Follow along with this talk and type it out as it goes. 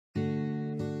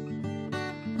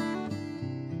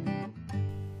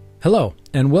Hello,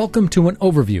 and welcome to an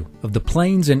overview of the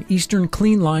Plains and Eastern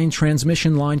Clean Line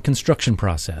transmission line construction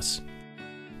process.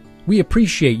 We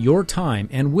appreciate your time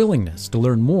and willingness to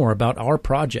learn more about our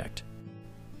project.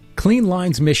 Clean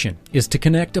Line's mission is to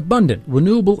connect abundant,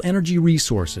 renewable energy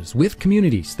resources with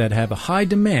communities that have a high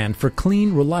demand for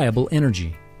clean, reliable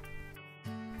energy.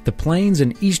 The Plains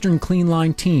and Eastern Clean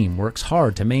Line team works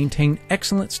hard to maintain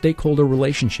excellent stakeholder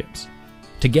relationships,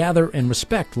 to gather and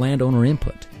respect landowner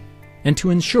input, and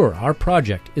to ensure our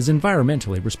project is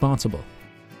environmentally responsible.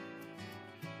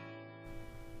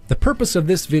 The purpose of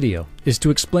this video is to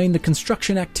explain the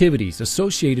construction activities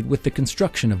associated with the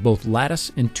construction of both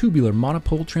lattice and tubular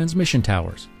monopole transmission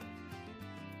towers.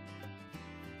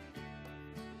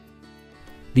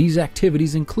 These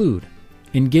activities include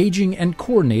engaging and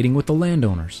coordinating with the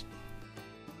landowners,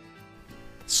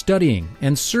 studying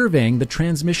and surveying the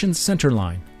transmission center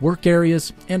line, work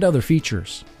areas, and other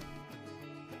features,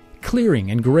 clearing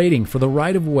and grading for the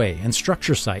right-of-way and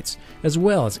structure sites, as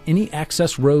well as any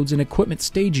access roads and equipment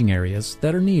staging areas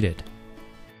that are needed,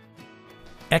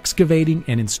 excavating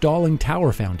and installing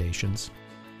tower foundations,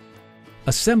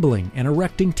 assembling and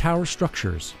erecting tower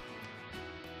structures,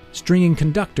 stringing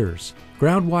conductors,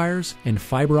 ground wires, and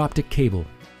fiber optic cable,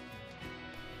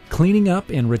 cleaning up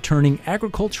and returning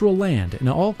agricultural land in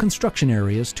all construction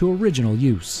areas to original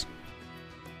use,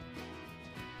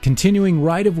 continuing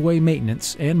right-of-way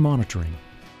maintenance and monitoring.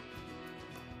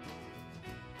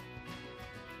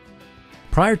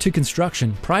 Prior to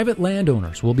construction, private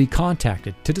landowners will be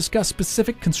contacted to discuss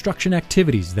specific construction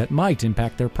activities that might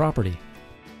impact their property.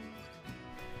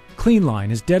 Clean Line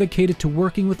is dedicated to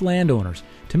working with landowners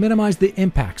to minimize the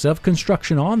impacts of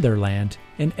construction on their land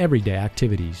and everyday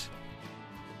activities.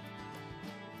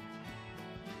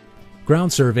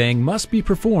 Ground surveying must be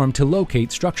performed to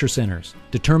locate structure centers,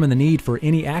 determine the need for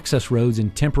any access roads in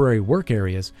temporary work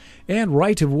areas, and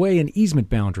right-of-way and easement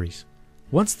boundaries.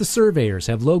 Once the surveyors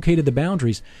have located the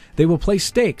boundaries, they will place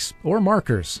stakes or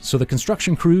markers so the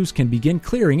construction crews can begin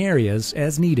clearing areas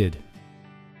as needed.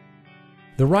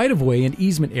 The right-of-way and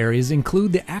easement areas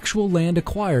include the actual land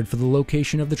acquired for the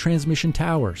location of the transmission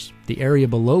towers, the area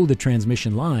below the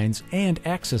transmission lines, and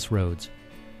access roads.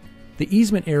 The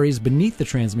easement areas beneath the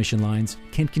transmission lines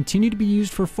can continue to be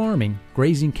used for farming,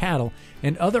 grazing cattle,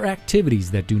 and other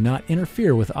activities that do not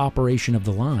interfere with operation of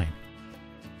the line.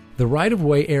 The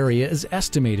right-of-way area is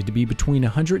estimated to be between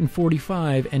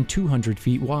 145 and 200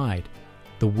 feet wide.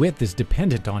 The width is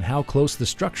dependent on how close the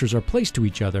structures are placed to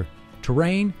each other,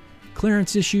 terrain,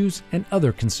 clearance issues, and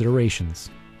other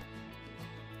considerations.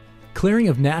 Clearing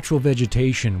of natural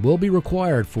vegetation will be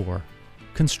required for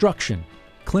construction,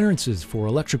 clearances for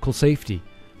electrical safety,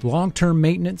 long-term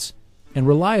maintenance, and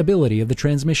reliability of the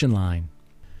transmission line.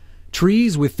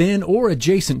 Trees within or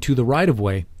adjacent to the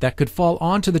right-of-way that could fall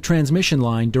onto the transmission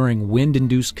line during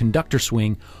wind-induced conductor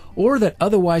swing or that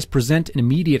otherwise present an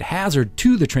immediate hazard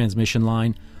to the transmission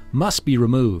line must be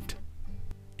removed.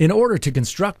 In order to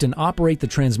construct and operate the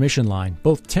transmission line,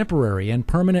 both temporary and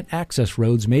permanent access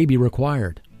roads may be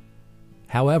required.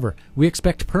 However, we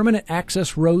expect permanent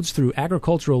access roads through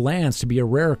agricultural lands to be a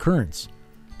rare occurrence.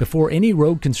 Before any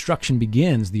road construction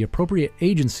begins, the appropriate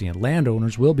agency and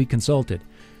landowners will be consulted.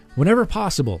 Whenever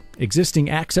possible, existing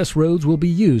access roads will be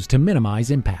used to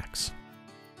minimize impacts.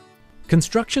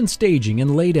 Construction staging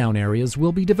and laydown areas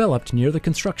will be developed near the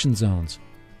construction zones.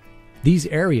 These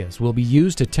areas will be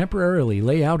used to temporarily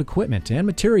lay out equipment and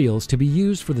materials to be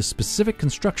used for the specific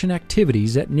construction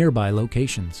activities at nearby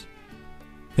locations.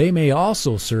 They may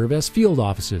also serve as field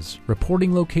offices,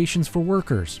 reporting locations for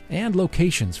workers, and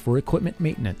locations for equipment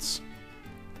maintenance.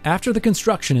 After the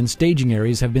construction and staging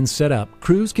areas have been set up,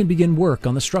 crews can begin work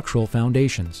on the structural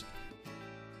foundations.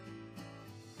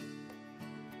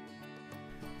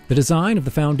 The design of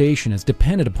the foundation is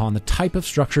dependent upon the type of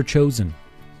structure chosen.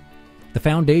 The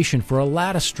foundation for a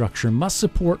lattice structure must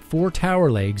support 4 tower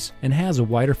legs and has a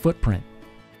wider footprint.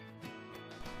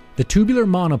 The tubular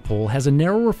monopole has a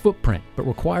narrower footprint but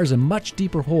requires a much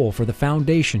deeper hole for the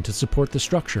foundation to support the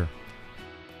structure.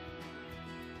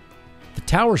 The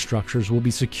tower structures will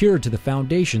be secured to the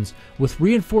foundations with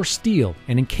reinforced steel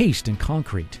and encased in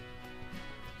concrete.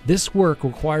 This work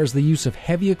requires the use of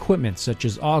heavy equipment such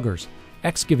as augers,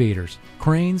 excavators,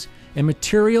 cranes, and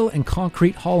material and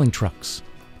concrete hauling trucks.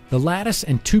 The lattice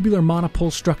and tubular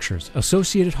monopole structures,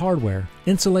 associated hardware,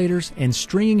 insulators, and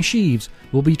stringing sheaves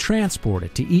will be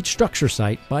transported to each structure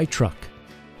site by truck.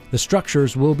 The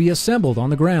structures will be assembled on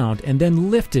the ground and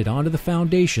then lifted onto the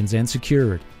foundations and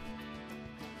secured.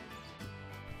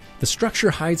 The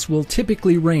structure heights will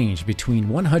typically range between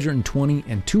 120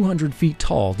 and 200 feet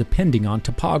tall depending on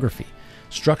topography,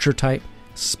 structure type,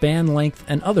 span length,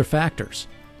 and other factors.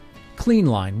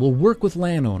 Cleanline will work with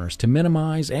landowners to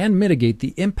minimize and mitigate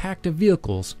the impact of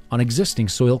vehicles on existing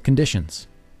soil conditions.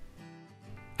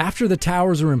 After the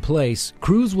towers are in place,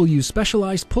 crews will use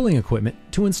specialized pulling equipment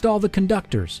to install the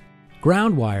conductors,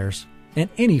 ground wires, and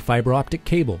any fiber optic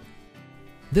cable.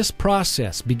 This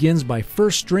process begins by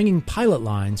first stringing pilot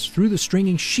lines through the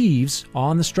stringing sheaves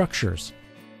on the structures.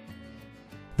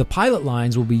 The pilot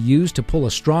lines will be used to pull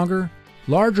a stronger,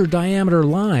 larger diameter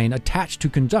line attached to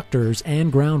conductors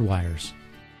and ground wires.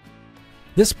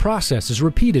 This process is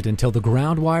repeated until the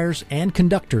ground wires and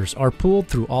conductors are pulled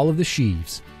through all of the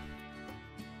sheaves.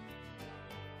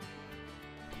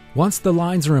 Once the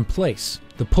lines are in place,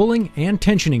 the pulling and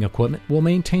tensioning equipment will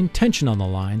maintain tension on the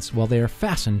lines while they are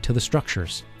fastened to the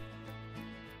structures.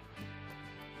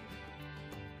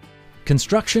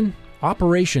 Construction,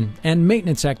 operation, and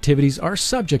maintenance activities are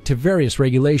subject to various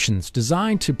regulations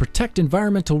designed to protect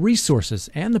environmental resources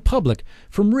and the public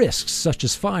from risks such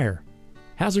as fire,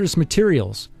 hazardous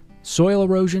materials, soil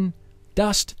erosion,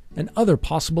 dust, and other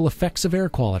possible effects of air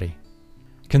quality.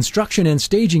 Construction and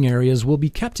staging areas will be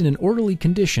kept in an orderly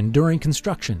condition during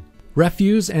construction.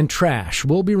 Refuse and trash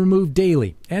will be removed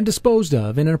daily and disposed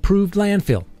of in an approved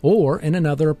landfill or in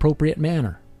another appropriate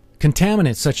manner.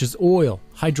 Contaminants such as oil,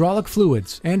 hydraulic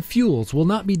fluids, and fuels will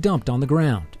not be dumped on the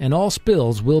ground, and all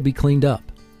spills will be cleaned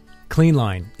up.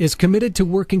 Cleanline is committed to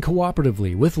working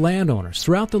cooperatively with landowners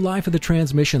throughout the life of the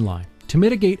transmission line to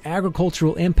mitigate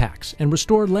agricultural impacts and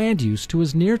restore land use to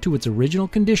as near to its original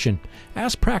condition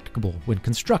as practicable when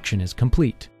construction is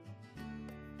complete.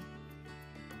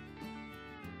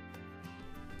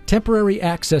 Temporary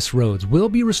access roads will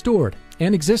be restored,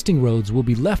 and existing roads will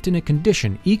be left in a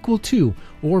condition equal to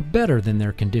or better than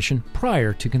their condition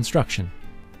prior to construction.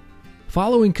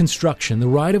 Following construction, the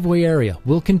right-of-way area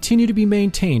will continue to be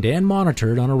maintained and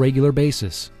monitored on a regular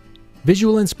basis.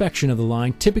 Visual inspection of the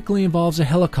line typically involves a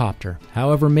helicopter.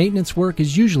 However, maintenance work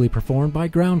is usually performed by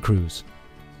ground crews.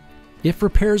 If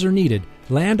repairs are needed,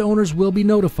 landowners will be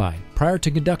notified prior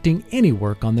to conducting any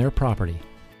work on their property.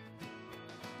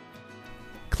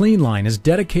 Cleanline is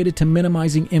dedicated to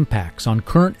minimizing impacts on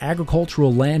current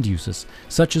agricultural land uses,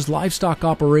 such as livestock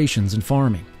operations and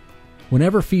farming.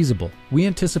 Whenever feasible, we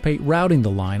anticipate routing the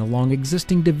line along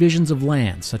existing divisions of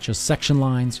land, such as section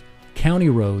lines, county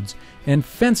roads, and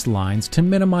fence lines to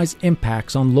minimize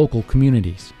impacts on local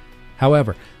communities.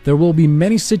 However, there will be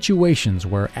many situations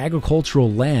where agricultural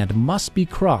land must be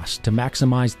crossed to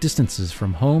maximize distances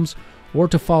from homes or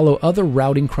to follow other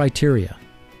routing criteria.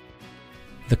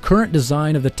 The current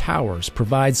design of the towers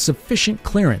provides sufficient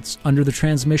clearance under the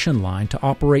transmission line to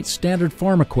operate standard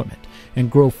farm equipment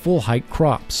and grow full-height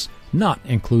crops, not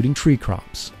including tree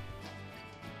crops.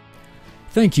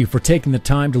 Thank you for taking the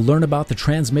time to learn about the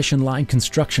transmission line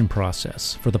construction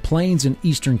process for the Plains and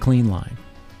Eastern Cleanline.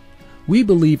 We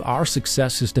believe our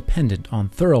success is dependent on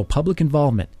thorough public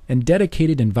involvement and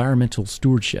dedicated environmental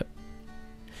stewardship.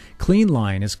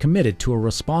 Cleanline is committed to a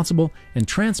responsible and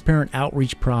transparent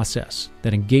outreach process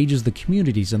that engages the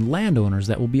communities and landowners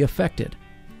that will be affected.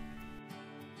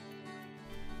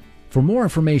 For more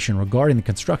information regarding the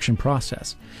construction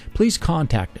process, please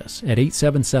contact us at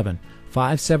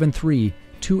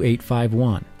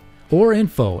 877-573-2851 or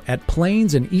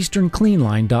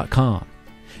info@plainssandeasterncleanline.com.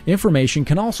 Information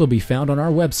can also be found on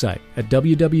our website at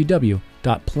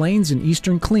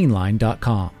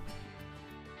www.plainssandeasterncleanline.com.